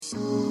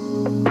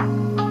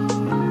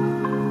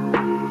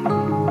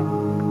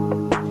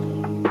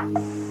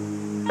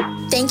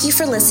you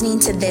for listening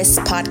to this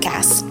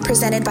podcast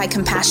presented by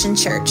Compassion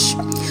Church.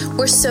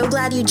 We're so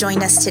glad you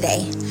joined us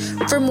today.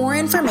 For more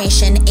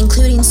information,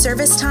 including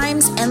service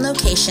times and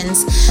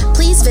locations,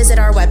 please visit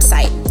our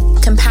website,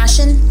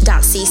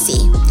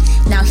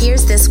 compassion.cc. Now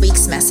here's this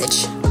week's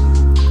message.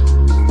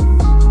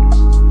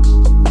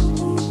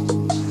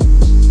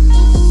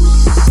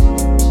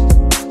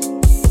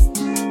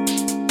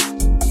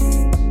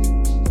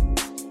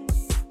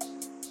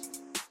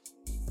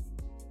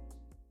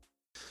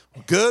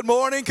 Good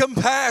morning,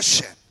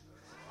 Compassion.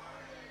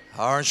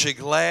 Aren't you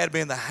glad to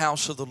be in the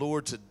house of the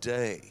Lord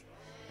today?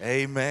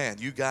 Amen.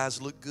 You guys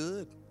look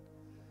good.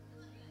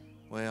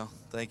 Well,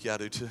 thank you. I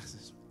do too.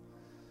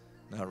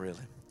 Not really.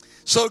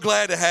 So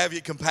glad to have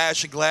you,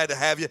 Compassion. Glad to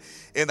have you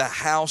in the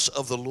house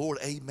of the Lord.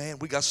 Amen.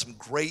 We got some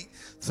great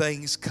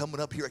things coming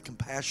up here at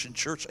Compassion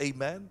Church.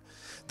 Amen.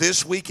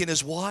 This weekend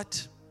is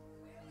what?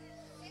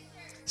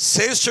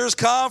 Sisters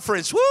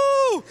Conference.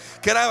 Woo!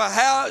 Can I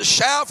have a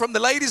shout from the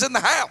ladies in the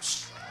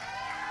house?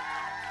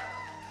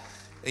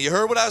 And you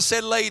heard what I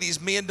said, ladies.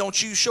 Men, don't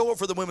you show up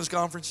for the women's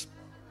conference.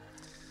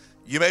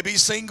 You may be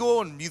single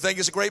and you think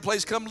it's a great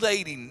place to come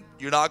dating.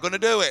 You're not going to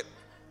do it.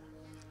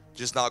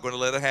 Just not going to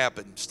let it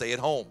happen. Stay at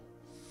home.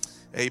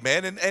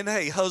 Amen. And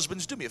hey,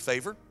 husbands, do me a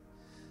favor.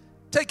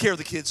 Take care of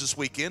the kids this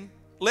weekend.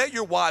 Let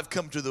your wife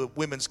come to the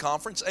women's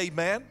conference.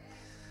 Amen.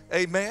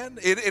 Amen.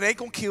 It ain't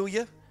going to kill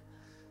you.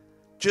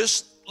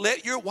 Just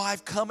let your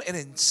wife come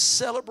and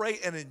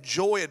celebrate and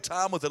enjoy a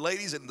time with the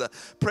ladies in the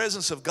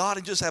presence of God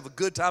and just have a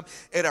good time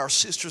at our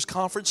sisters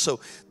conference. So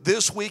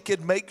this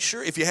weekend, make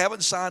sure, if you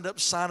haven't signed up,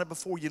 sign up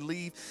before you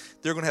leave.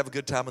 They're going to have a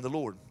good time in the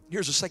Lord.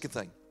 Here's the second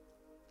thing.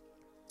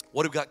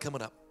 What have we got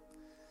coming up?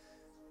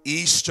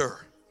 Easter.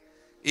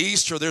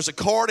 Easter. There's a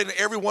card in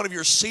every one of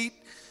your seat.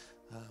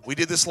 We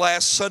did this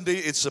last Sunday.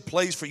 It's a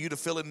place for you to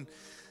fill in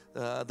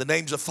the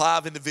names of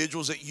 5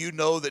 individuals that you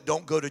know that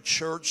don't go to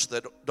church,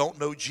 that don't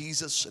know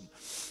Jesus. And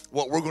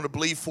what we're going to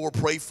believe for,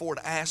 pray for,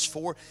 and ask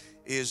for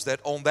is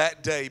that on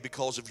that day,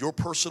 because of your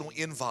personal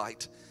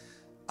invite,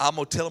 I'm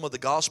going to tell them of the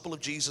gospel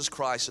of Jesus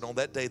Christ, and on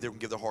that day, they're going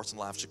to give their hearts and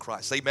lives to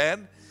Christ.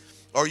 Amen?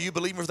 Are you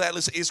believing for that?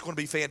 Listen, it's going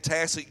to be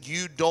fantastic.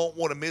 You don't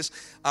want to miss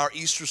our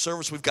Easter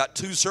service. We've got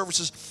 2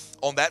 services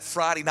on that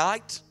Friday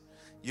night.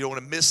 You don't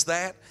want to miss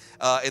that.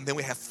 And then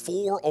we have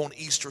 4 on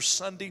Easter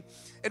Sunday.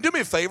 And do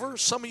me a favor,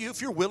 some of you,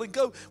 if you're willing,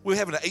 go. We're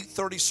having an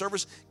 8:30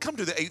 service. Come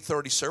to the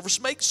 8:30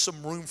 service. Make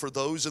some room for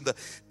those in the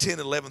 10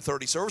 and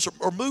 11:30 service,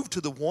 or move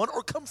to the 1,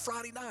 or come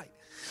Friday night.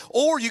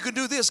 Or you can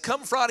do this.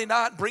 Come Friday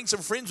night and bring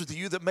some friends with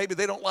you that maybe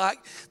they don't like.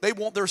 They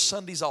want their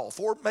Sundays off.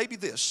 Or maybe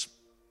this.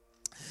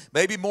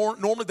 Maybe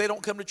normally they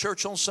don't come to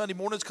church on Sunday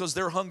mornings because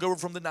they're hungover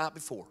from the night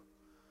before.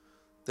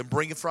 Then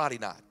bring it Friday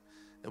night.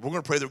 And we're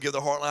going to pray they'll give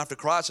their heart and life to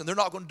Christ. And they're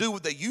not going to do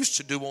what they used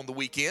to do on the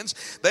weekends.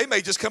 They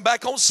may just come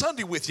back on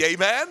Sunday with you.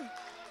 Amen?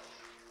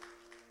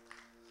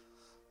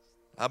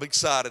 I'm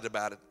excited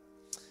about it.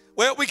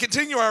 Well, we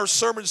continue our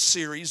sermon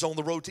series on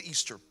the road to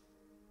Easter.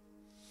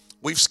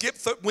 We've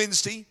skipped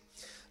Wednesday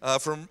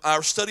from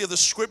our study of the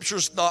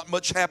scriptures. Not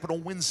much happened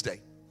on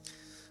Wednesday.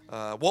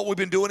 What we've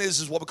been doing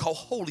is what we call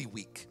Holy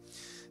Week.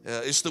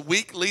 It's the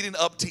week leading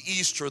up to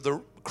Easter,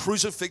 the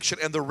crucifixion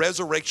and the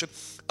resurrection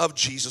of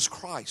Jesus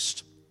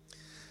Christ.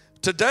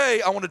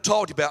 Today, I want to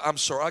talk to you about, I'm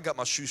sorry, I got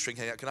my shoestring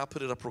hanging out. Can I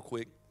put it up real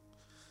quick?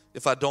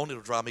 If I don't,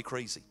 it'll drive me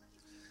crazy.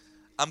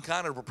 I'm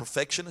kind of a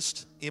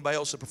perfectionist. Anybody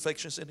else a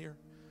perfectionist in here?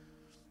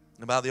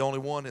 Am I the only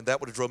one? And that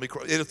would have drove me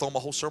crazy. It would have thrown my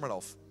whole sermon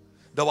off.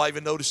 Nobody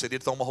even noticed it. It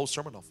would throw my whole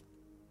sermon off.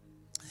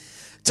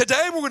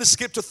 Today, we're going to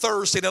skip to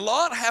Thursday. And a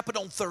lot happened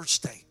on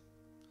Thursday.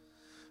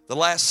 The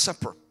Last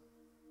Supper.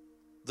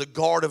 The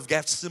Garden of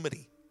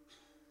Gethsemane.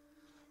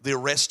 The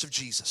arrest of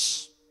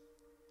Jesus.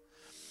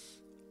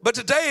 But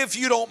today, if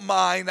you don't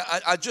mind,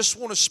 I just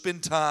want to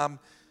spend time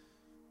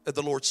at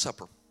the Lord's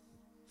Supper.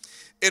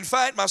 In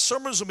fact, my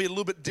sermon's going to be a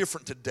little bit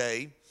different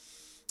today.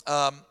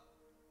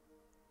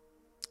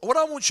 What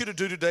I want you to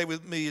do today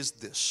with me is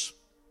this.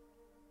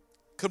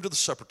 Come to the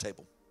supper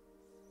table.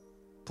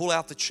 Pull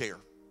out the chair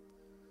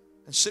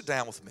and sit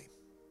down with me.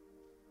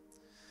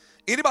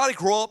 Anybody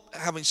grow up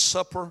having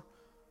supper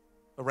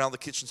around the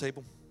kitchen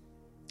table?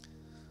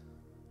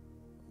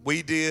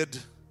 We did.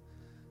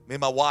 Me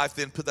and my wife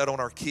then put that on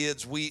our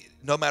kids.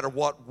 No matter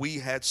what, we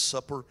had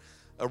supper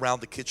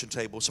around the kitchen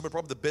table. Some of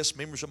probably the best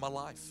memories of my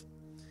life.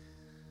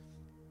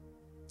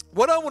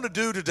 What I want to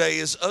do today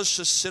is us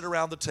just sit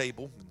around the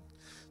table,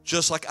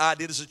 just like I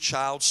did as a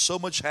child. So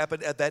much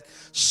happened at that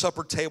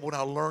supper table, and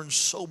I learned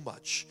so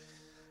much.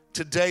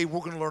 Today, we're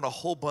going to learn a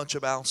whole bunch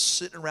about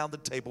sitting around the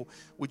table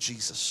with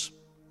Jesus.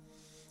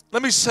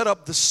 Let me set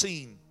up the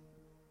scene.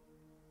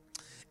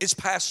 It's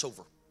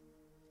Passover.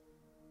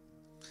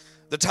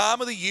 The time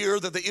of the year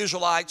that the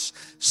Israelites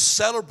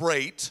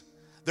celebrate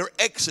their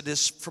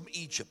exodus from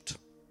Egypt.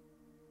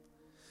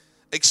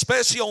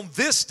 Especially on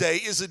this day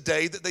is a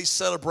day that they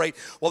celebrate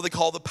what they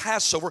call the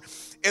Passover.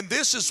 And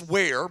this is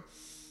where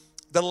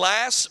the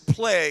last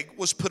plague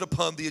was put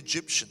upon the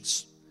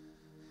Egyptians.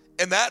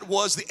 And that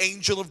was the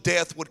angel of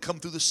death would come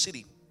through the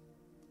city.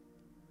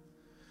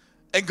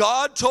 And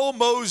God told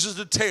Moses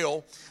to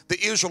tell the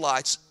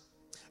Israelites,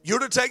 you're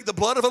to take the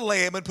blood of a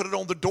lamb and put it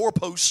on the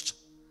doorpost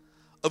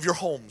of your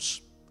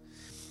homes.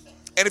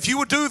 And if you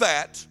would do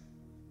that,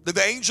 then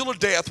the angel of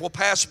death will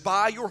pass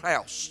by your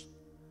house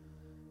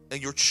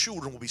and your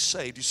children will be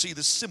saved. You see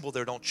the symbol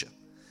there, don't you?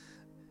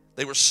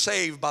 They were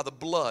saved by the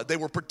blood. They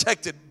were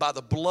protected by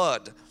the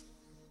blood.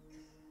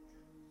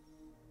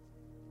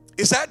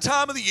 It's that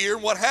time of the year,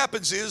 and what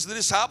happens is the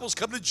disciples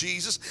come to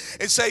Jesus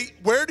and say,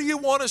 where do you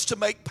want us to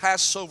make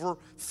Passover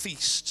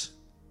feast?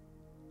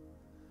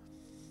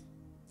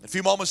 In a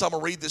few moments, I'm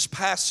going to read this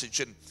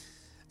passage, and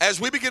as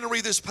we begin to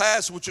read this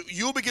passage, which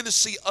you'll begin to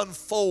see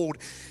unfold,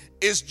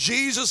 is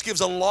Jesus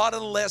gives a lot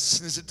of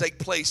lessons that take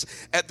place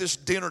at this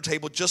dinner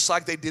table, just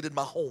like they did in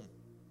my home.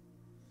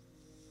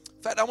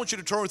 In fact, I want you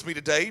to turn with me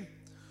today.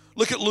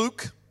 Look at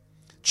Luke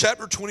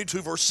chapter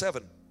 22, verse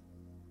 7.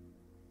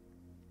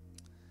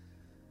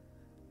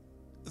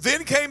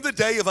 Then came the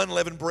day of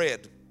unleavened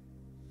bread,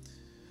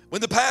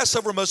 when the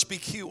Passover must be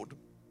killed.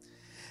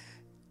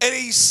 And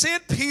he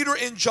sent Peter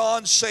and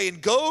John, saying,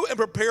 go and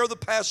prepare the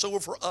Passover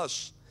for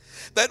us,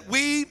 that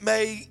we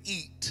may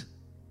eat.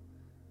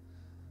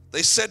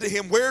 They said to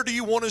him, where do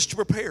you want us to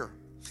prepare?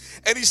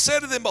 And he said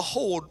to them,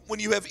 behold, when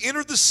you have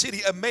entered the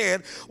city, a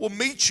man will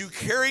meet you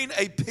carrying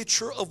a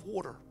pitcher of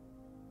water.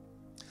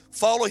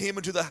 Follow him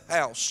into the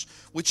house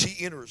which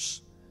he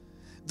enters.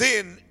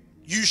 Then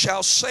you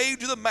shall say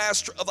to the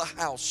master of the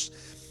house,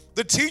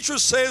 the teacher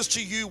says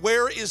to you,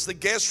 where is the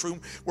guest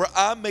room where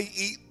I may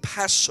eat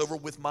Passover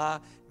with my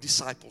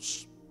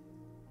disciples?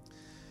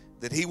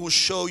 Then he will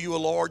show you a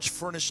large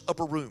furnished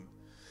upper room.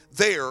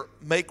 There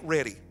make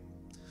ready.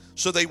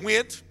 So they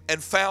went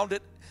and found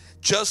it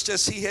just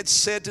as he had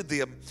said to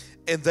them,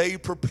 and they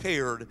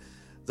prepared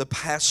the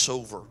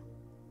Passover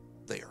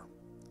there.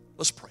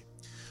 Let's pray.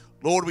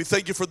 Lord, we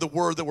thank you for the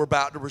word that we're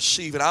about to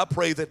receive. And I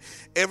pray that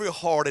every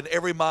heart and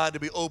every mind to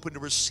be open to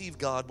receive,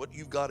 God, what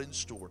you've got in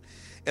store.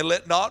 And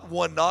let not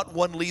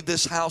one leave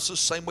this house the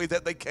same way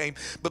that they came,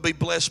 but be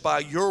blessed by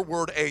your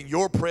word and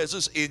your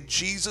presence. In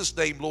Jesus'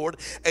 name, Lord,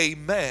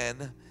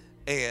 amen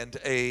and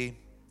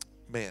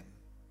amen.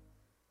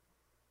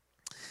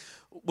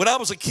 When I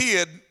was a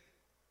kid,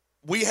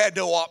 we had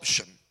no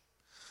option.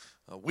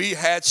 We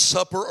had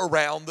supper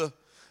around the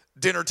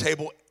dinner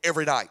table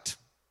every night.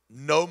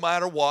 No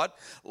matter what,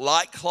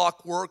 like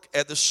clockwork,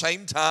 at the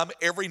same time,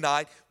 every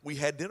night, we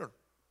had dinner.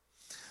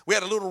 We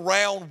had a little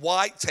round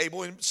white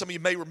table, and some of you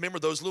may remember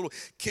those little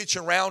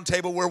kitchen round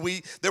table where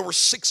there were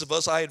 6 of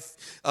us. I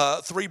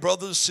had 3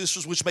 brothers and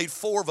sisters, which made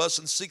 4 of us,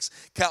 and 6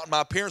 counting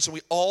my parents, and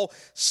we all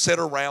sat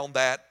around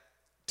that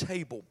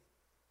table.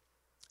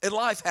 And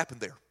life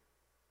happened there.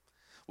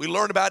 We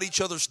learned about each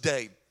other's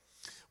day.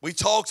 We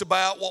talked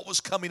about what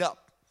was coming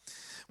up.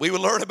 We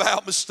would learn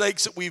about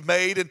mistakes that we've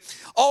made, and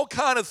all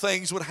kind of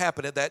things would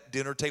happen at that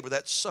dinner table,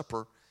 that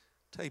supper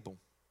table.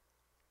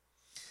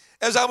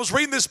 As I was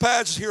reading this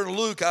passage here in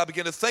Luke, I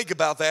began to think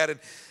about that,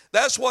 and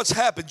that's what's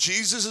happened.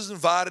 Jesus has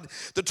invited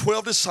the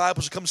 12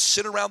 disciples to come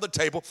sit around the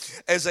table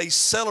as they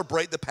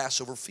celebrate the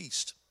Passover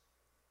feast.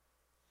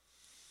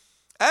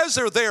 As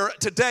they're there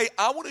today,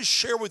 I want to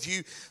share with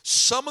you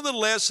some of the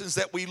lessons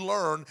that we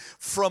learned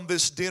from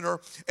this dinner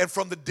and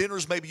from the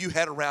dinners maybe you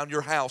had around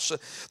your house.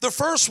 The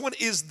first one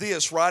is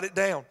this, write it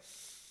down.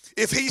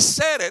 If he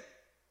said it,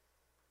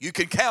 you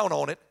can count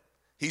on it,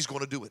 he's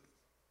going to do it.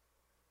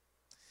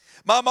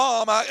 My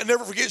mom, I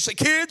never forget, she said,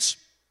 kids,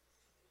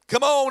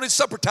 come on, it's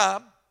supper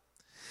time.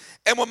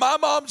 And when my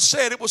mom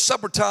said it was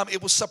supper time,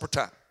 it was supper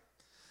time.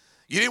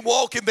 You didn't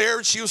walk in there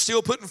and she was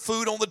still putting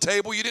food on the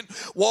table. You didn't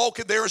walk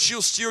in there and she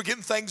was still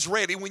getting things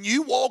ready. When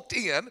you walked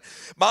in,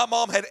 my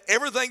mom had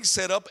everything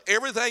set up,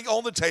 everything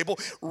on the table,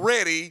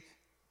 ready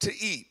to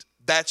eat.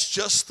 That's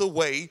just the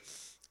way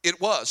it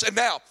was. And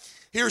now,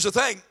 here's the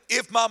thing.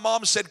 If my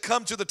mom said,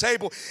 come to the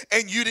table,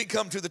 and you didn't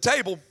come to the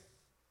table,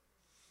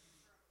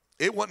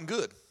 it wasn't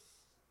good.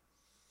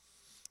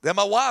 Then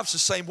my wife's the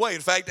same way.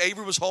 In fact,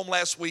 Avery was home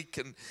last week,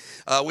 and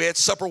we had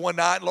supper one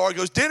night, and Laura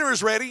goes, dinner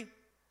is ready.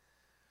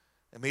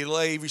 And me and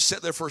Avery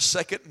sat there for a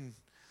second, and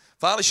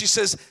finally she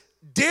says,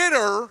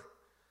 dinner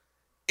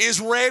is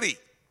ready.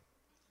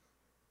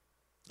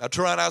 I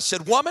turned around and I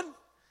said, woman,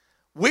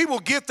 we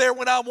will get there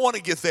when I want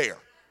to get there.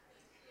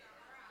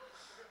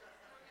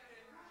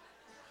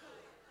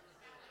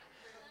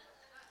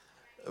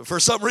 For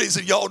some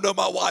reason, y'all know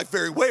my wife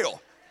very well.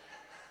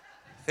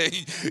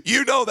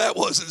 You know that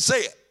wasn't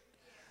said.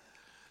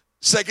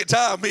 Second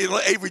time, me and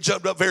Avery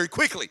jumped up very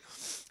quickly.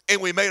 And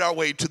we made our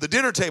way to the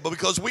dinner table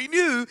because we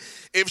knew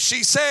if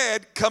she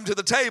said, come to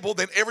the table,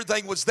 then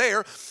everything was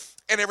there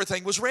and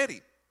everything was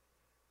ready.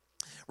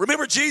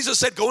 Remember, Jesus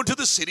said, go into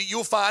the city,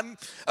 you'll find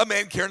a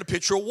man carrying a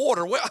pitcher of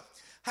water. Well,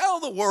 how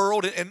in the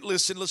world, and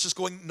listen, let's just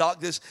go and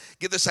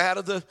get this out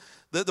of the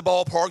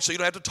ballpark so you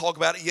don't have to talk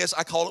about it. Yes,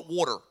 I call it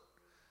water.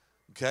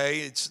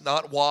 Okay, it's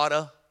not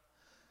water.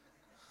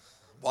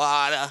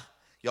 Water.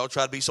 Y'all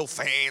try to be so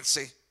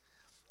fancy.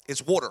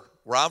 It's water.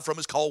 Where I'm from,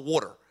 it's called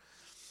water.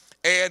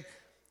 And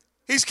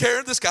this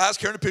guy's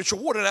carrying a pitcher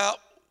of water. Now,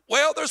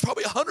 Well, there's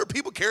probably 100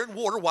 people carrying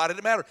water. Why did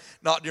it matter?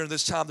 Not during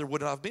this time, there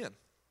would not have been.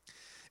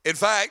 In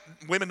fact,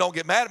 women don't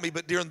get mad at me,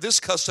 but during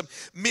this custom,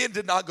 men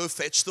did not go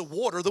fetch the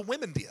water, the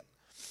women did.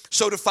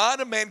 So to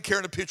find a man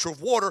carrying a pitcher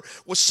of water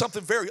was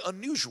something very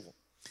unusual.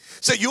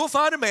 So you'll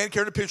find a man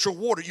carrying a pitcher of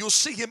water. You'll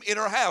see him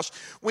enter a house.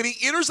 When he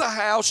enters the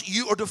house,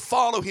 you are to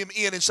follow him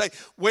in and say,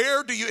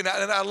 where do you, and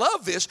I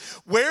love this,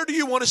 where do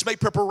you want us to make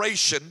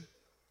preparation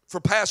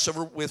for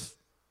Passover with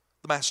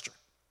the master?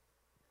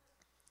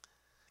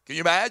 Can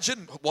you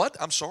imagine? What?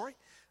 I'm sorry?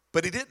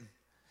 But he didn't.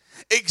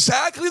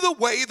 Exactly the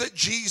way that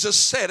Jesus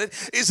said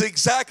it is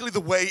exactly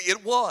the way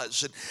it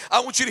was. And I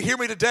want you to hear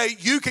me today.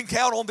 You can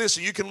count on this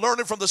and you can learn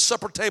it from the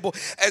supper table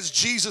as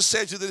Jesus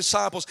said to the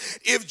disciples.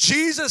 If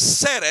Jesus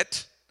said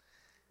it,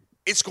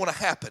 it's going to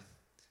happen.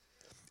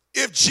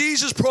 If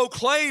Jesus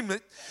proclaimed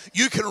it,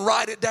 you can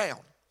write it down.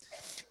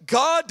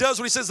 God does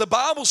what he says. The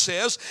Bible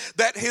says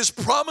that his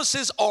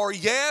promises are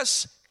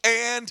yes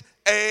and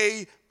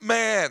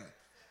amen.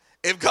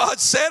 If God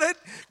said it,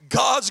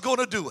 God's going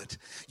to do it.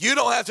 You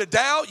don't have to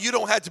doubt. You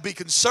don't have to be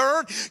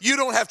concerned. You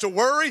don't have to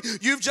worry.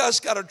 You've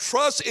just got to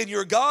trust in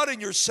your God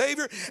and your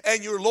Savior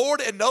and your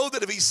Lord and know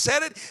that if he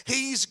said it,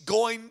 he's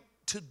going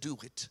to do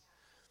it.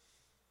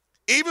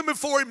 Even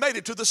before he made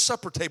it to the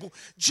supper table,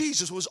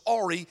 Jesus was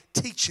already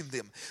teaching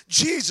them.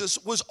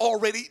 Jesus was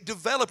already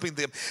developing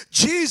them.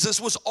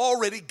 Jesus was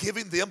already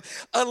giving them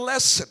a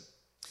lesson.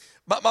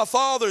 My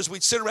father, as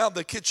we'd sit around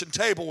the kitchen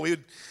table,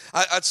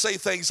 I'd say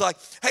things like,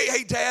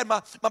 hey, Dad, my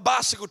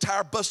bicycle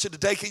tire busted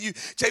today. Can you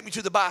take me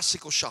to the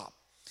bicycle shop?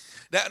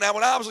 Now,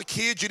 when I was a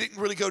kid, you didn't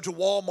really go to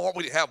Walmart.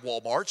 We didn't have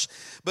Walmarts.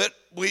 But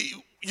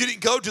you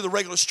didn't go to the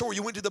regular store.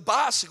 You went to the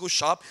bicycle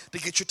shop to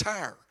get your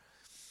tire.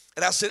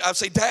 And I'd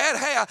say, Dad,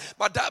 hey,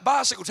 my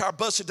bicycle tire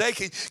busted today.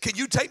 Can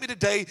you take me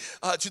today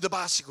to the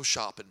bicycle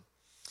shop? And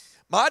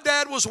my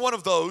dad was one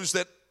of those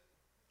that,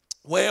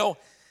 well,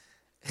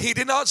 he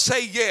did not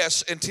say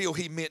yes until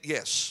he meant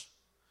yes.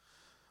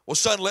 Well,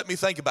 son, let me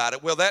think about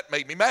it. Well, that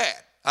made me mad.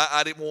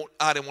 I didn't want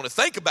to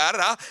think about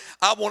it.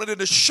 I wanted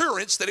an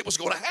assurance that it was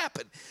going to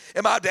happen.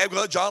 And my dad would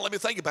go, John, let me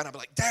think about it. I'd be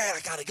like, Dad, I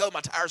got to go. My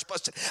tire's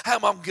busted. How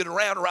am I going to get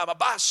around and ride my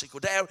bicycle?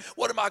 Dad,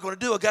 what am I going to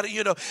do? I got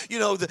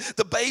to,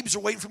 the babes are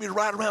waiting for me to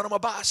ride around on my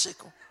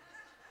bicycle.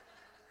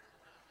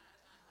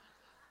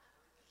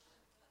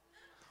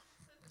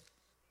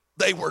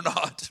 They were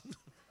not.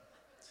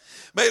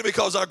 Maybe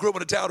because I grew up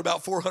in a town of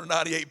about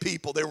 498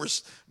 people. There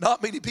was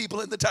not many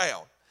people in the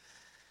town.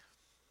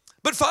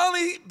 But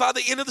finally, by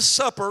the end of the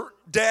supper,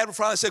 Dad would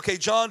finally say, okay,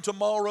 John,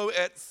 tomorrow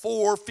at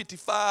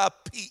 4:55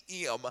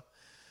 p.m.,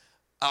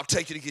 I'll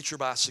take you to get your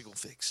bicycle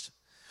fixed.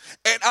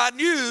 And I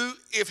knew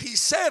if he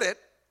said it,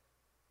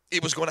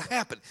 it was going to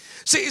happen.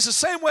 See, it's the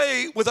same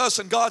way with us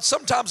and God.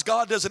 Sometimes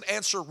God doesn't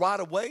answer right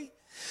away.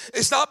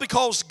 It's not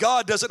because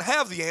God doesn't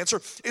have the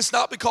answer. It's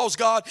not because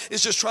God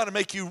is just trying to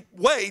make you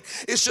wait.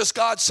 It's just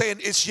God saying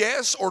it's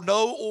yes or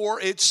no or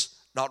it's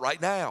not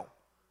right now.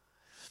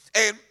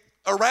 And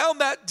around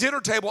that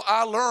dinner table,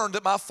 I learned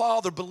that my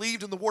father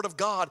believed in the Word of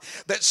God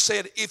that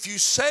said, if you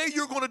say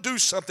you're going to do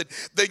something,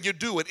 then you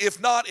do it.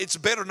 If not, it's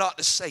better not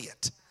to say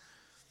it.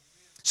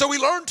 So we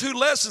learned two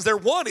lessons there.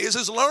 One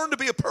is learn to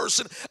be a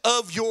person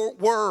of your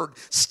word.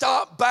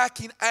 Stop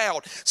backing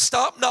out.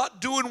 Stop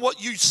not doing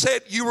what you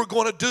said you were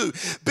going to do.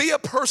 Be a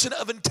person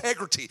of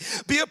integrity.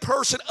 Be a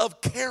person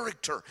of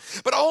character.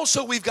 But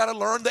also we've got to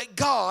learn that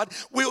God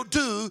will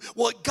do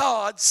what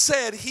God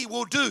said he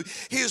will do.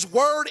 His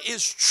word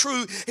is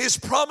true. His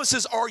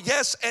promises are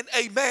yes and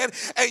amen.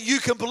 And you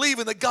can believe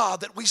in the God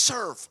that we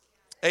serve.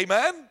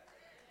 Amen?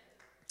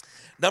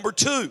 Number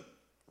two,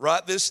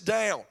 write this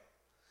down.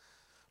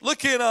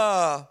 Look in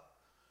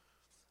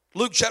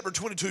Luke chapter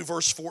 22,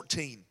 verse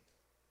 14.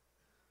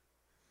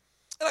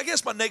 And I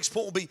guess my next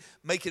point will be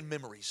making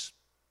memories.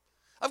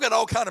 I've got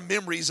all kind of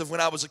memories of when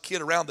I was a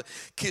kid around the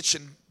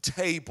kitchen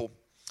table.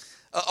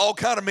 All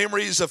kind of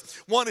memories of,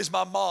 one is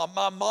my mom.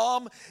 My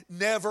mom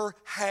never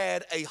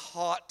had a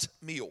hot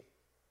meal.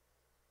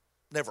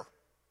 Never.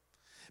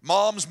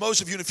 Moms,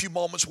 most of you in a few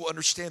moments will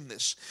understand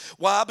this.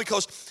 Why?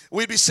 Because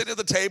we'd be sitting at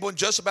the table, and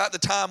just about the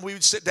time we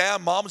would sit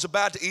down, Mom's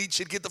about to eat.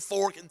 She'd get the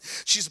fork, and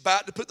she's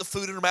about to put the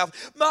food in her mouth.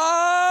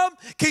 Mom,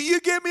 can you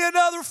give me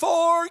another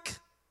fork?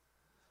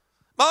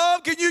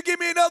 Mom, can you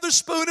give me another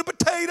spoon of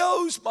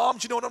potatoes?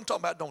 Moms, you know what I'm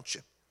talking about, don't you?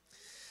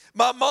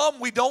 My mom,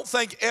 we don't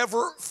think,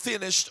 ever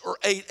finished or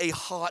ate a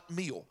hot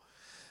meal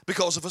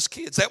because of us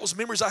kids. That was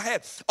memories I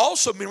had.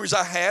 Also memories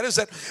I had is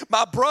that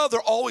my brother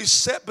always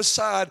sat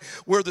beside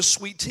where the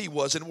sweet tea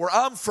was. And where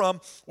I'm from,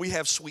 we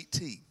have sweet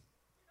tea.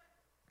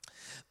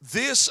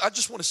 This, I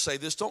just want to say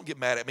this, don't get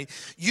mad at me.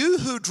 You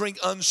who drink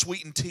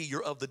unsweetened tea,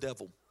 you're of the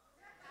devil.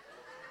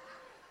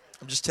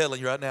 I'm just telling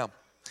you right now.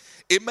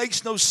 It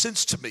makes no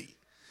sense to me.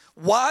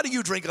 Why do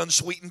you drink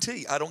unsweetened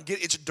tea? I don't get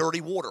it. It's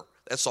dirty water.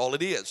 That's all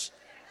it is.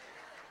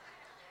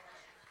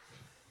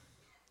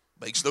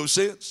 Makes no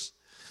sense.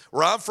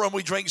 Where I'm from,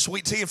 we drink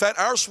sweet tea. In fact,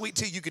 our sweet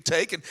tea you could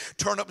take and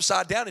turn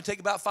upside down and take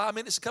about 5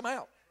 minutes to come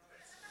out.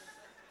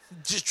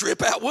 Just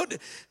drip out, wouldn't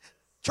it?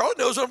 Charlie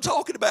knows what I'm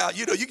talking about.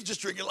 You know, you can just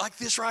drink it like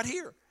this right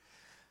here.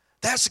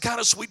 That's the kind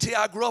of sweet tea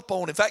I grew up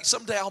on. In fact,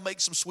 someday I'll make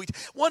some sweet tea.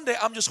 One day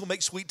I'm just going to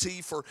make sweet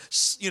tea for,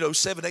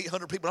 700,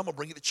 800 people. I'm going to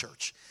bring it to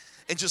church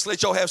and just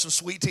let y'all have some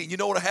sweet tea. And you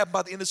know what will happen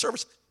by the end of the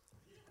service?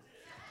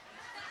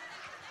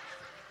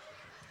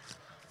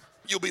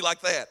 You'll be like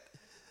that.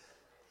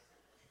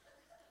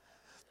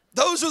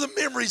 Those are the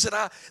memories that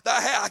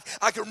I have.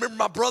 I can remember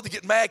my brother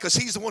getting mad because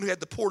he's the one who had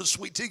to pour the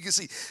sweet tea, because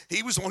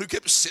he was the one who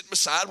kept sitting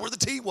beside where the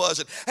tea was.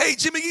 And, hey,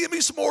 Jimmy, give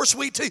me some more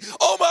sweet tea.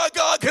 Oh, my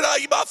God, can I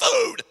eat my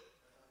food?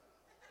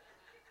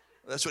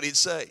 That's what he'd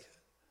say.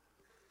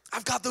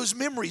 I've got those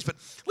memories. But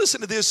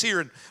listen to this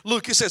here in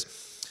Luke. It says,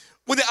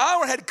 when the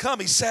hour had come,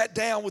 he sat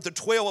down with the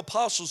 12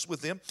 apostles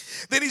with them.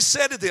 Then he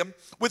said to them,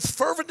 with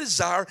fervent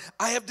desire,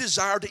 I have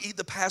desired to eat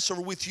the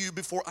Passover with you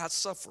before I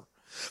suffer.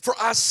 For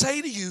I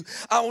say to you,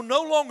 I will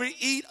no longer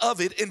eat of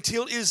it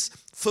until it is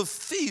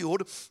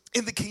fulfilled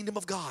in the kingdom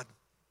of God.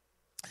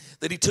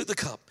 Then he took the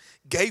cup,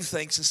 gave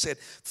thanks, and said,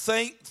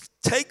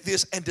 take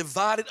this and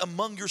divide it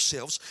among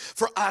yourselves.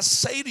 For I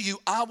say to you,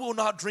 I will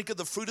not drink of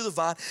the fruit of the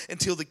vine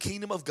until the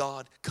kingdom of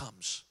God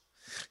comes.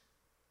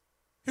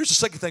 Here's the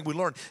second thing we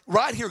learned.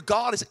 Right here,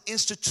 God is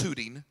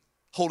instituting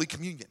Holy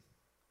Communion,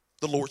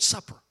 the Lord's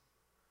Supper.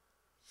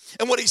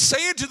 And what he's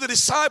saying to the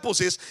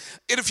disciples is,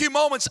 in a few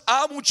moments,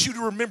 I want you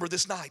to remember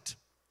this night.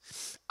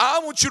 I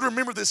want you to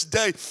remember this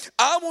day.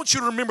 I want you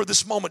to remember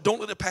this moment. Don't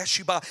let it pass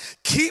you by.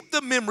 Keep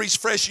the memories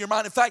fresh in your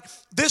mind. In fact,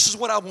 this is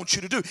what I want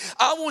you to do.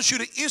 I want you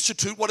to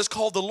institute what is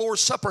called the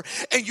Lord's Supper,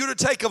 and you're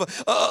to take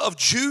of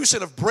juice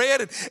and of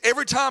bread, and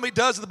every time he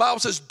does it, the Bible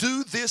says,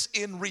 do this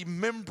in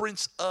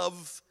remembrance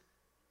of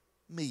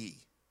me.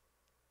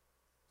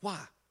 Why?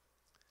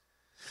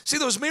 See,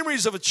 those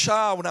memories of a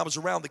child when I was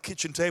around the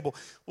kitchen table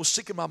will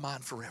stick in my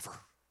mind forever.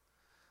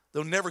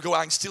 They'll never go.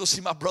 I can still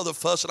see my brother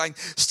fuss, and I can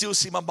still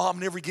see my mom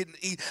never getting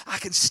to eat. I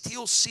can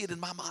still see it in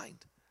my mind.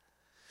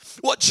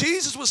 What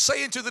Jesus was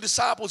saying to the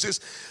disciples is,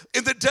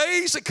 in the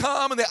days to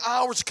come and the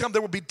hours to come,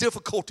 there will be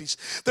difficulties.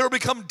 There will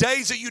become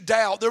days that you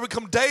doubt. There will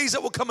become days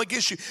that will come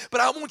against you.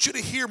 But I want you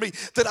to hear me,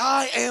 that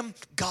I am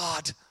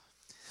God.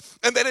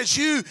 And that as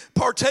you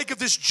partake of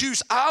this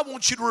juice, I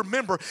want you to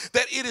remember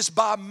that it is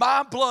by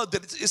my blood,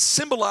 that is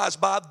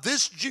symbolized by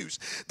this juice,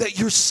 that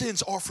your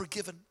sins are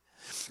forgiven.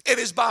 It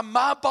is by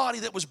my body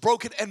that was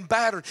broken and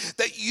battered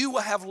that you will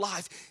have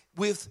life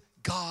with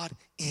God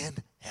in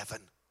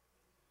heaven.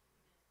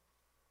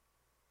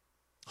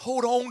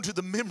 Hold on to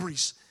the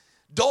memories.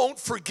 Don't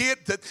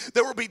forget that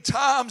there will be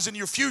times in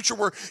your future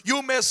where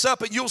you'll mess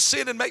up and you'll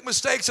sin and make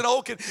mistakes, and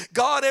oh, can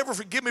God ever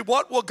forgive me?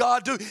 What will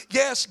God do?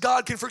 Yes,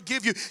 God can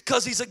forgive you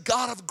because he's a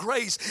God of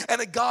grace and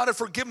a God of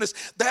forgiveness.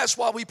 That's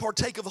why we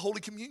partake of the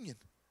Holy Communion.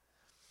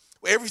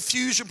 Every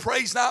fusion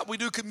praise night we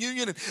do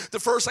communion, and the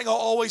first thing I'll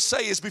always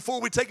say is, before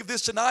we take of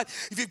this tonight,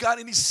 if you've got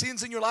any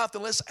sins in your life,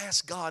 then let's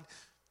ask God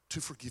to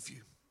forgive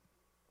you.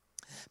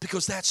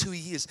 Because that's who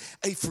he is,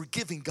 a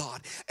forgiving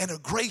God and a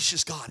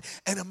gracious God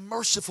and a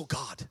merciful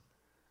God.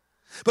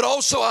 But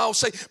also I'll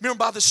say, remember,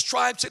 by the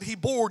stripes that he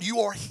bore, you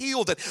are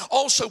healed. And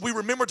also we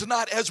remember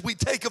tonight, as we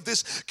take of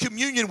this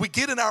communion, we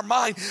get in our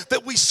mind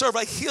that we serve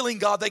a healing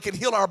God that can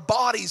heal our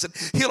bodies and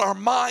heal our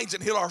minds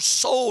and heal our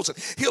souls and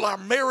heal our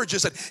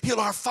marriages and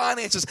heal our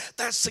finances.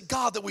 That's the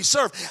God that we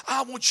serve.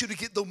 I want you to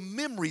get the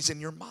memories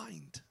in your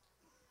mind.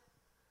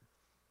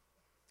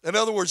 In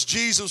other words,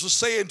 Jesus was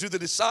saying to the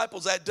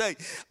disciples that day,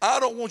 I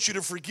don't want you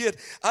to forget.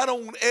 I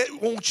don't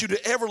want you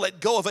to ever let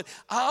go of it.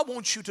 I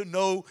want you to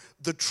know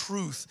the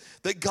truth,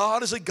 that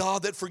God is a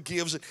God that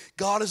forgives, and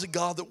God is a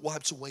God that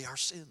wipes away our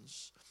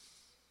sins.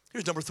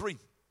 Here's number 3.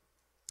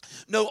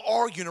 No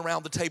arguing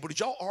around the table. Did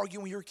y'all argue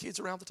when you were kids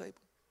around the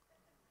table?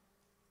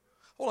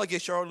 Well, I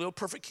guess y'all are little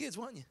perfect kids,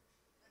 weren't you?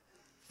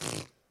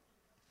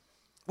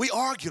 We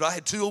argued. I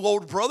had 2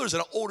 older brothers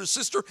and an older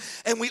sister,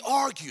 and we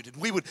argued, and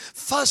we would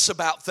fuss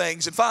about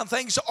things and find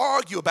things to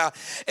argue about.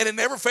 And it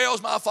never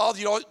fails my father,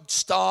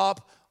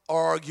 stop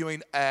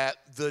arguing at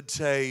the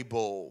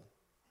table.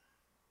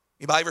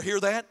 Anybody ever hear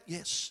that?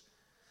 Yes.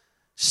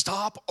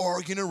 Stop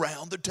arguing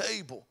around the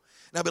table.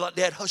 And I'd be like,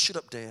 Dad, hush it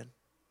up, Dad.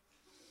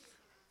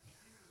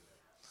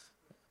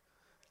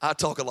 I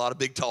talk a lot of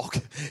big talk.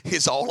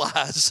 It's all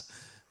lies.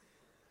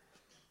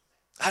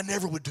 I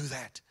never would do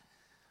that.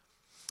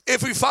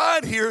 If we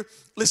find here,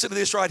 listen to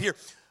this right here,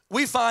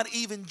 we find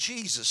even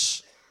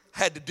Jesus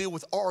had to deal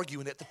with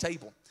arguing at the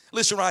table.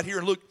 Listen right here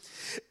and look.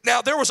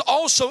 Now, there was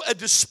also a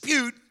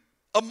dispute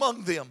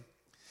among them.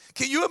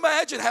 Can you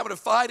imagine having a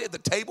fight at the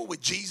table with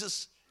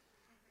Jesus?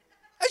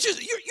 That's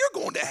just, you're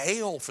going to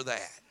hell for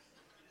that.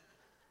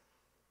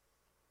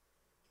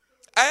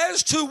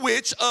 As to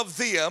which of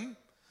them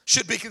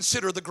should be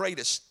considered the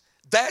greatest.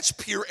 That's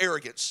pure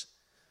arrogance.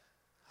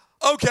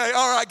 Okay,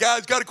 all right,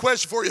 guys, got a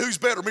question for you. Who's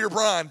better, me or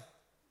Brian?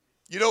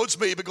 You know it's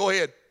me, but go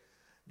ahead.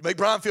 You make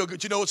Brian feel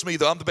good. You know it's me,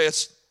 though. I'm the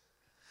best.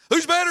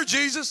 Who's better,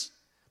 Jesus?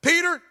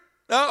 Peter?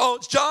 No, oh,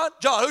 it's John?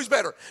 John, who's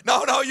better?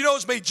 No, you know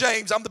it's me,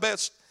 James. I'm the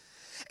best.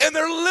 And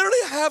they're literally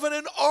having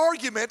an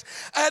argument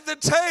at the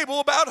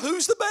table about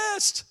who's the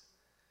best.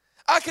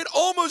 I can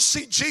almost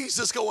see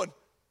Jesus going,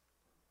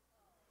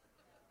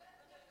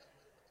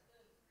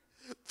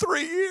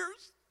 3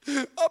 years.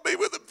 I've been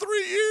with them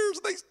 3 years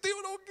and they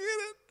still don't get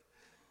it.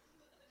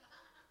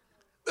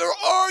 They're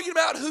arguing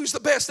about who's the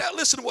best. Now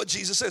listen to what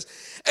Jesus says.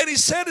 And he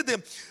said to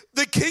them,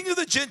 the king of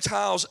the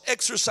Gentiles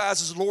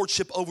exercises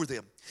lordship over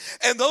them,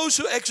 and those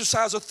who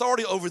exercise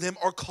authority over them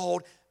are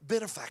called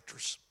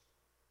benefactors.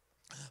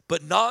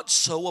 But not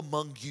so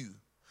among you.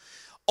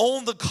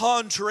 On the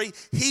contrary,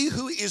 he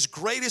who is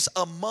greatest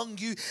among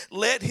you,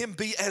 let him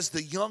be as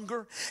the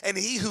younger, and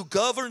he who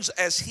governs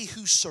as he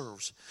who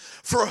serves.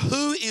 For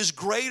who is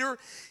greater,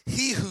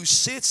 he who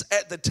sits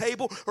at the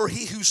table or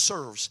he who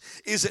serves?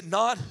 Is it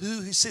not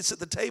who sits at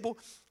the table?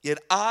 Yet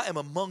I am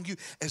among you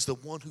as the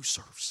one who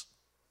serves.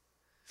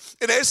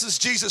 In essence,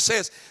 Jesus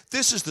says,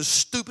 this is the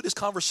stupidest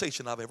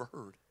conversation I've ever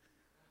heard.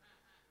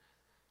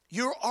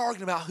 You're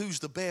arguing about who's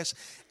the best.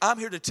 I'm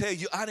here to tell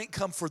you, I didn't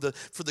come for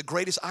the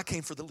greatest. I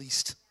came for the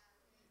least.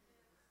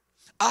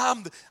 I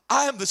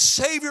am the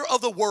Savior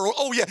of the world.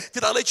 Oh yeah,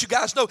 did I let you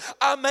guys know?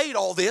 I made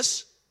all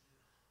this.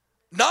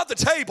 Not the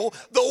table,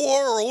 the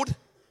world.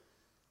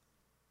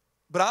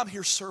 But I'm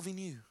here serving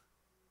you.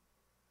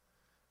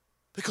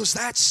 Because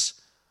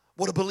that's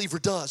what a believer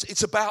does.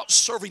 It's about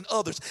serving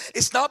others.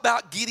 It's not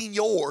about getting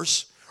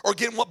yours or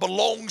getting what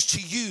belongs to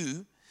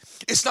you.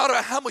 It's not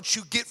about how much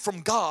you get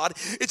from God.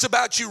 It's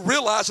about you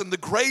realizing the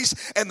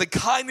grace and the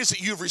kindness that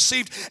you've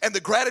received, and the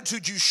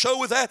gratitude you show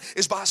with that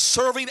is by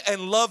serving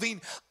and loving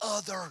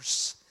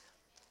others.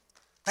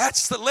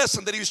 That's the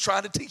lesson that he was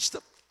trying to teach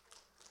them.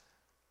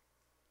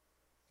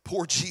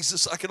 Poor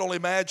Jesus, I can only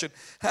imagine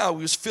how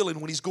he was feeling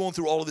when he's going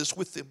through all of this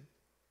with them.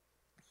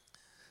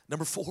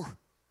 Number 4,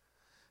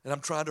 and I'm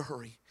trying to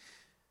hurry.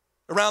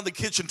 Around the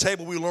kitchen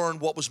table, we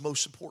learned what was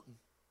most important.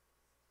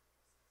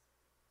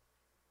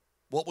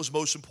 What was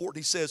most important?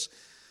 He says,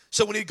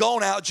 so when he'd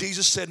gone out,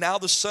 Jesus said, now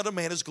the Son of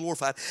Man is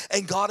glorified,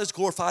 and God is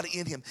glorified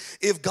in him.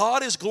 If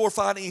God is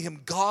glorified in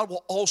him, God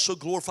will also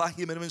glorify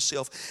him in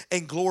himself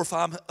and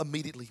glorify him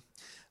immediately.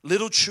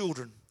 Little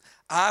children,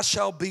 I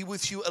shall be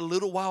with you a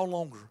little while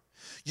longer.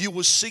 You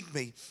will seek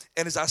me,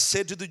 and as I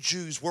said to the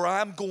Jews, where I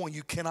am going,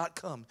 you cannot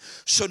come.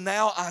 So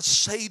now I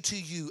say to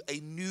you a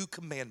new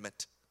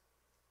commandment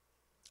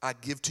I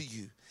give to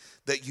you,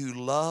 that you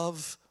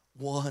love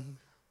one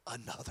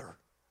another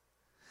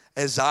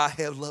as I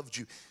have loved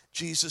you.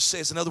 Jesus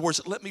says, in other words,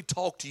 let me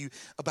talk to you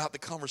about the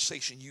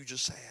conversation you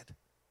just had.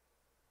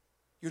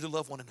 You're to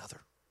love one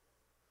another.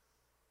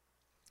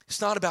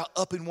 It's not about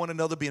upping one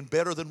another, being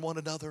better than one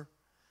another.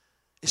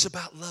 It's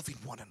about loving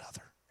one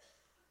another.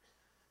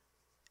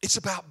 It's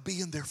about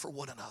being there for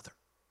one another.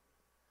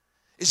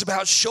 It's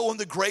about showing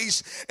the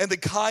grace and the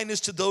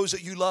kindness to those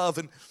that you love.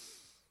 And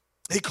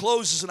he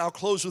closes, and I'll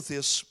close with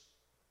this.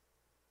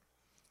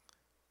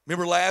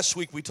 Remember last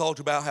week we talked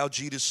about how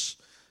Jesus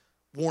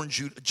warned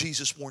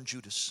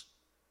Judas.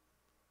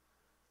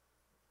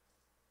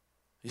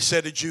 He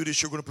said to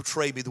Judas, you're going to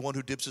betray me, the one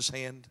who dips his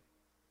hand.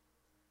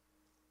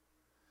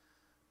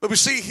 But we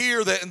see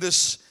here that in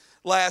this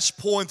last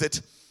point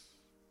that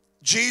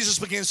Jesus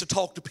begins to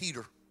talk to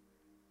Peter.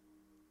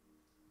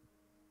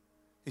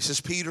 He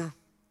says, Peter,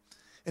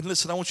 and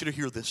listen, I want you to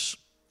hear this.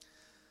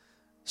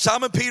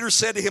 Simon Peter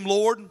said to him,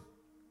 Lord,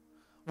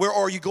 where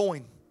are you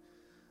going?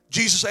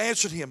 Jesus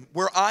answered him,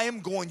 where I am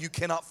going, you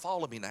cannot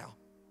follow me now,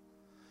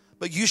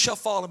 but you shall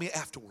follow me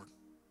afterward.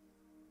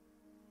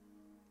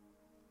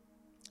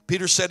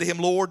 Peter said to him,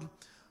 Lord,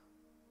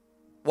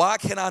 why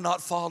can I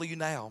not follow you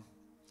now?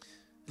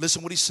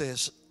 Listen what he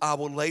says, I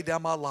will lay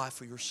down my life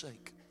for your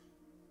sake.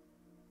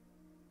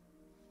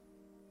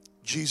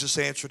 Jesus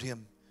answered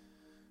him,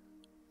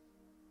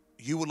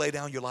 you will lay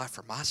down your life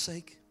for my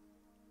sake?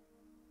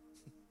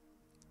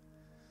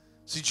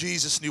 See,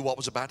 Jesus knew what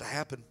was about to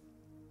happen.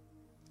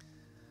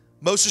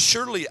 Most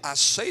assuredly, I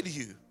say to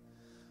you,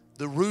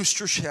 the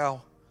rooster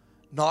shall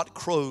not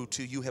crow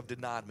till you have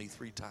denied me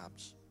 3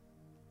 times.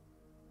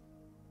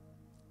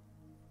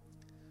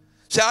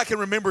 See, I can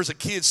remember as a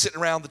kid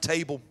sitting around the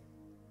table,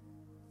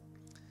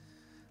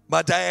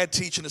 my dad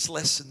teaching us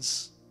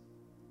lessons.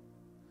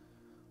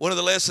 One of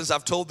the lessons,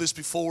 I've told this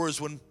before,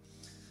 is when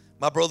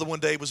my brother one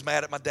day was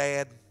mad at my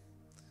dad,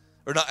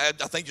 or not, I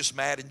think just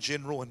mad in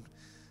general, and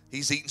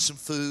he's eating some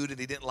food and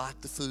he didn't like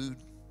the food.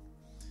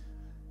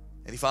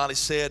 And he finally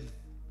said,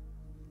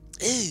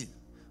 ew,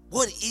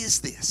 what is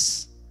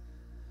this?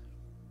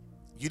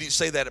 You didn't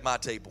say that at my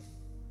table.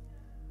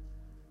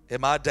 And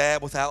my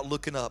dad, without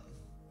looking up,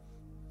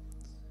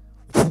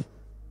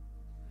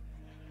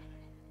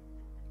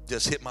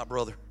 just hit my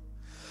brother.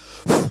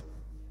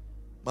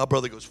 My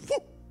brother goes,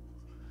 whoop.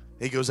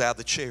 He goes out of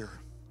the chair.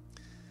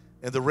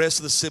 And the rest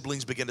of the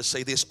siblings begin to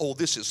say this, oh,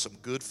 this is some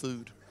good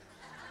food.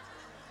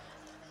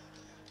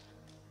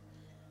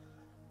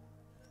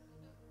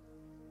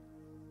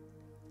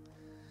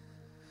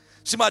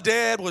 See, my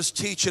dad was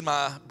teaching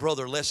my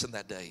brother a lesson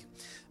that day.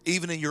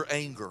 Even in your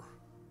anger,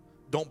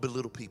 don't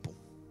belittle people.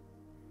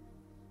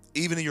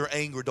 Even in your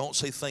anger, don't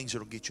say things that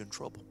will get you in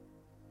trouble.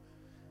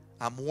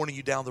 I'm warning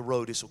you down the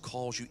road, this will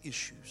cause you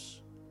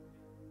issues.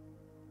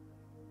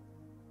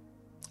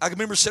 I can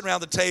remember sitting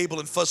around the table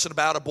and fussing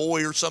about a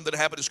boy or something that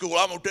happened at school.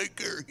 I'm going to take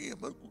care of him. I'm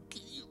going to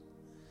kill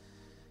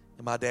him.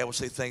 And my dad would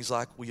say things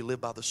like, well, you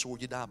live by the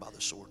sword, you die by the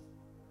sword.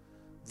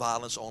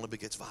 Violence only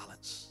begets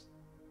violence.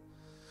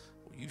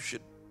 Well, you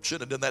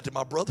shouldn't have done that to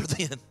my brother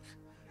then.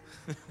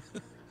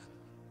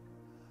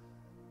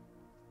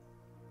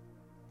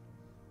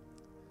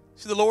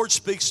 See, the Lord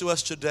speaks to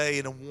us today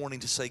in a warning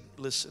to say,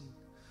 listen,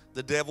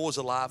 the devil is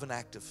alive and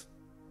active.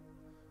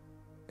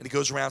 And he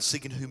goes around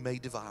seeking who may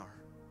devour.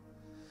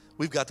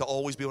 We've got to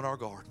always be on our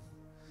guard.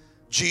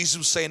 Jesus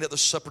was saying at the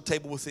supper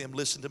table with him,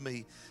 listen to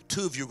me,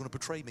 2 of you are going to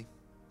betray me.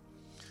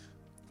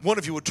 One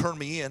of you would turn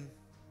me in,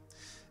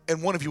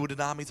 and one of you would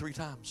deny me 3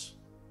 times.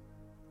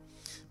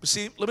 But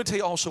see, let me tell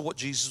you also what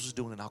Jesus was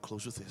doing, and I'll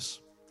close with this.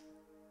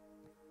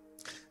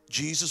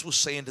 Jesus was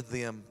saying to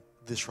them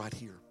this right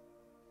here.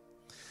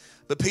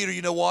 But Peter,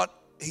 you know what?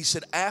 He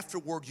said,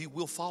 afterward you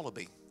will follow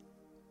me.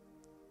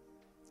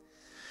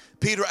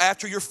 Peter,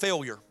 after your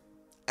failure,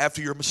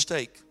 after your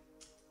mistake,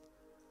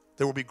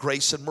 there will be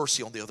grace and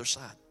mercy on the other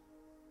side.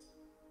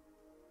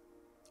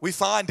 We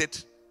find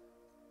it.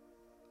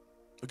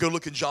 Go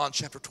look in John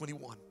chapter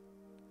 21.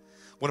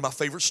 One of my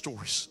favorite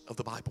stories of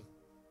the Bible.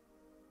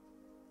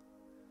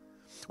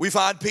 We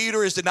find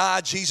Peter has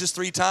denied Jesus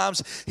 3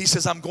 times. He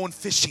says, I'm going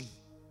fishing.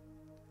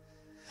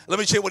 Let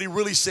me tell you what he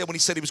really said when he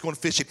said he was going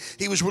fishing.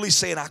 He was really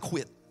saying, I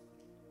quit.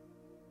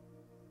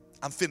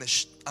 I'm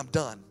finished. I'm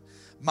done.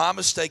 My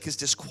mistake has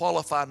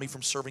disqualified me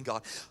from serving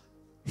God.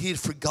 He had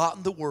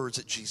forgotten the words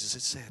that Jesus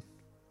had said.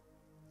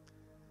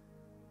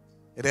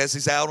 And as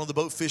he's out on the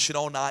boat fishing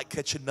all night,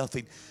 catching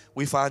nothing,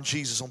 we find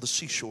Jesus on the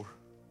seashore.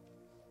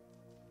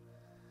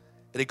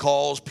 And he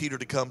calls Peter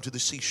to come to the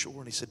seashore.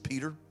 And he said,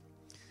 Peter,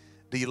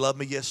 do you love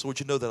me? Yes, Lord,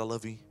 you know that I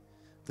love you.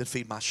 Then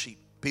feed my sheep.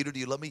 Peter, do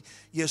you love me?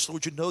 Yes,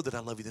 Lord, you know that I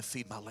love you. Then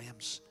feed my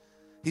lambs.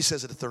 He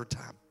says it a 3rd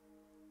time.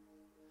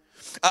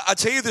 I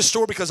tell you this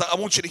story because I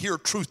want you to hear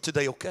truth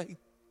today, okay?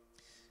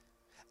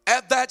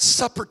 At that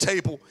supper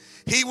table,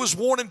 he was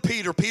warning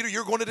Peter, Peter,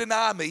 you're going to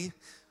deny me.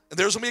 And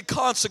there's going to be a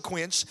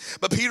consequence.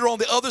 But Peter, on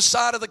the other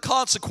side of the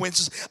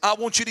consequences, I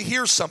want you to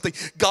hear something.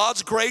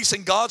 God's grace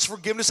and God's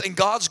forgiveness and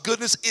God's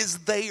goodness is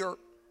there.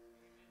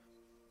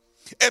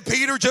 And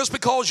Peter, just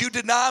because you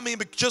deny me,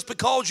 just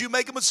because you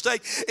make a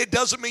mistake, it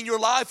doesn't mean your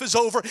life is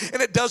over,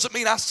 and it doesn't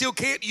mean I still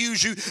can't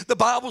use you. The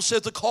Bible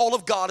says the call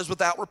of God is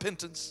without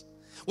repentance,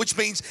 which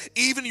means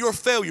even your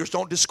failures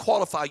don't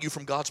disqualify you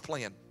from God's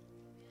plan.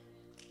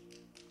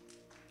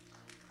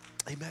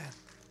 Amen.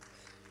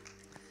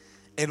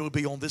 And it will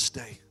be on this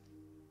day,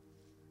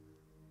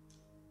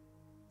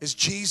 as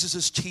Jesus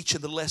is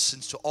teaching the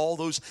lessons to all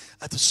those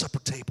at the supper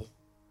table.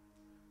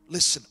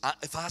 Listen,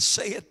 if I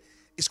say it,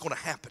 it's going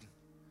to happen.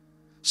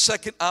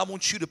 Second, I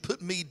want you to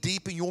put me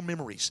deep in your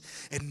memories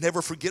and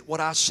never forget what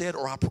I said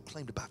or I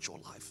proclaimed about your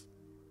life.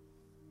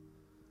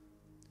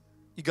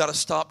 You got to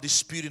stop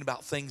disputing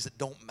about things that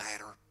don't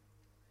matter.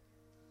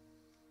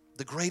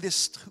 The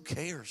greatest, who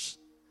cares?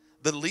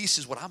 The least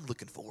is what I'm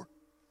looking for.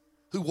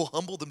 Who will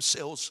humble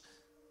themselves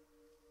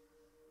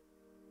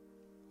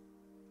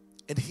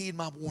and heed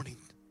my warning.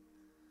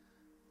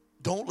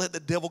 Don't let the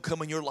devil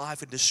come in your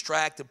life and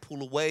distract and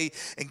pull away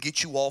and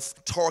get you off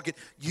target.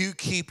 You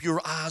keep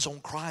your eyes on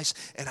Christ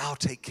and I'll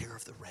take care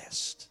of the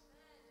rest.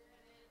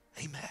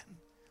 Amen.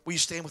 Will you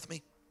stand with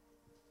me?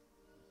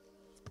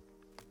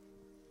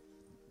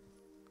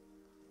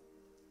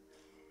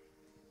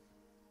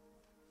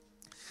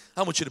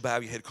 I want you to bow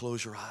your head,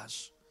 close your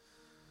eyes.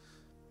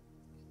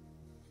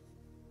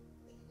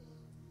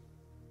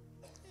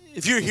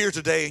 If you're here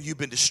today and you've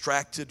been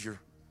distracted, your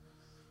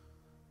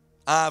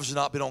eyes have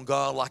not been on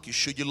God like you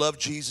should. You love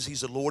Jesus. He's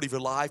the Lord of your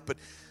life, but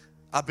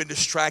I've been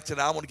distracted.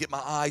 I want to get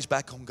my eyes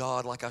back on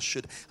God like I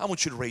should. I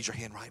want you to raise your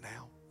hand right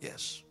now.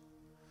 Yes.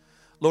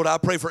 Lord, I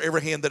pray for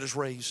every hand that is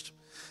raised.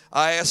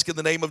 I ask in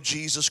the name of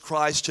Jesus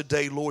Christ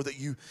today, Lord, that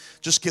you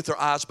just get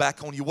their eyes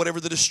back on you. Whatever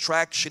the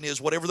distraction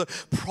is, whatever the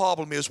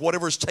problem is,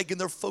 whatever is taking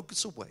their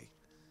focus away.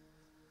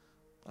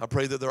 I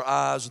pray that their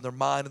eyes and their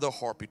mind and their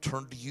heart be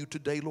turned to you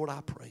today, Lord,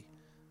 I pray.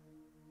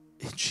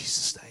 In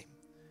Jesus' name.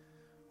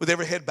 With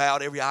every head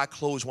bowed, every eye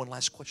closed, one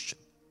last question.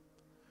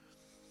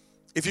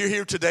 If you're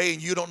here today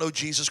and you don't know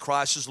Jesus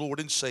Christ as Lord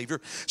and Savior,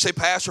 say,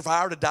 Pastor, if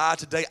I were to die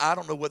today, I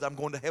don't know whether I'm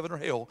going to heaven or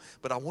hell,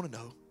 but I want to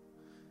know.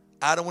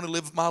 I don't want to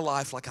live my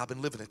life like I've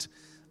been living it.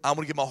 I want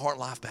to give my heart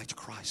and life back to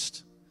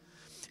Christ.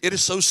 It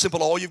is so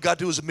simple. All you've got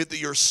to do is admit that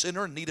you're a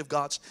sinner in need of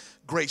God's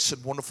grace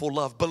and wonderful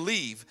love.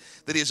 Believe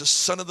that He is a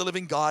Son of the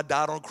living God,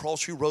 died on a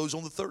cross, He rose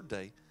on the 3rd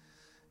day.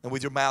 And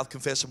with your mouth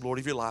confess Him Lord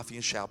of your life, and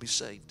you shall be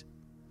saved.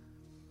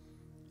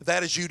 If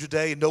that is you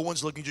today and no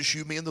one's looking, just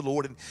you, me, and the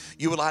Lord, and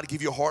you would like to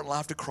give your heart and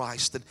life to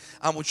Christ, then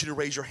I want you to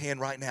raise your hand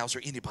right now. Is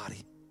there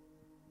anybody?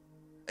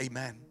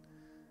 Amen.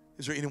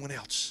 Is there anyone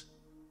else?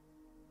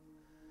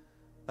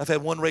 I've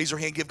had one raise their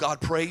hand, give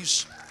God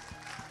praise.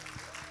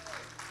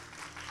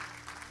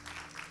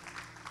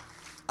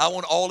 I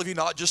want all of you,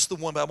 not just the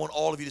one, but I want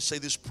all of you to say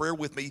this prayer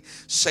with me.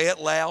 Say it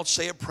loud,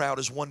 say it proud,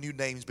 as one new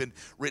name has been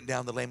written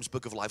down in the Lamb's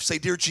Book of Life. Say,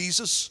 Dear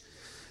Jesus,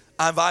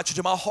 I invite you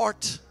to my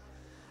heart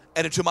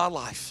and into my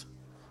life.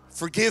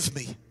 Forgive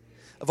me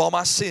of all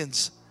my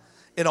sins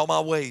and all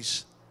my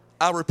ways.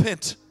 I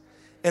repent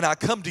and I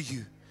come to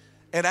you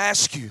and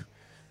ask you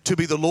to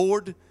be the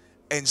Lord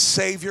and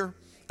Savior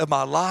of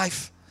my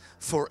life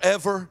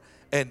forever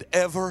and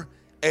ever.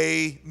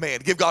 Amen.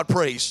 Give God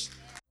praise.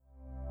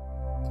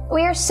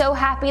 We are so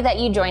happy that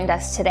you joined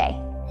us today.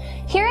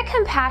 Here at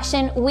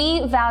Compassion,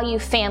 we value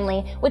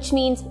family, which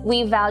means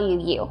we value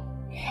you.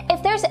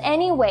 If there's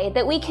any way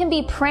that we can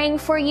be praying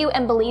for you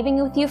and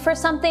believing with you for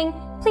something,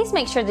 please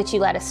make sure that you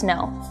let us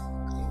know.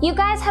 You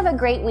guys have a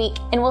great week,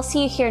 and we'll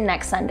see you here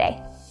next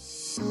Sunday.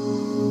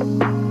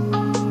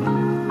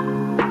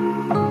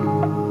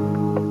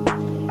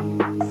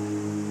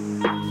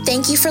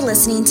 Thank you for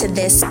listening to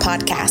this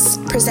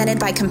podcast presented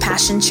by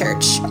Compassion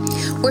Church.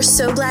 We're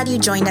so glad you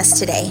joined us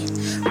today.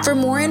 For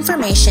more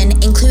information,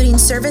 including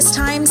service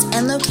times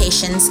and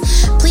locations,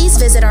 please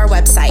visit our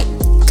website,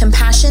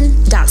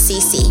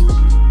 compassion.cc.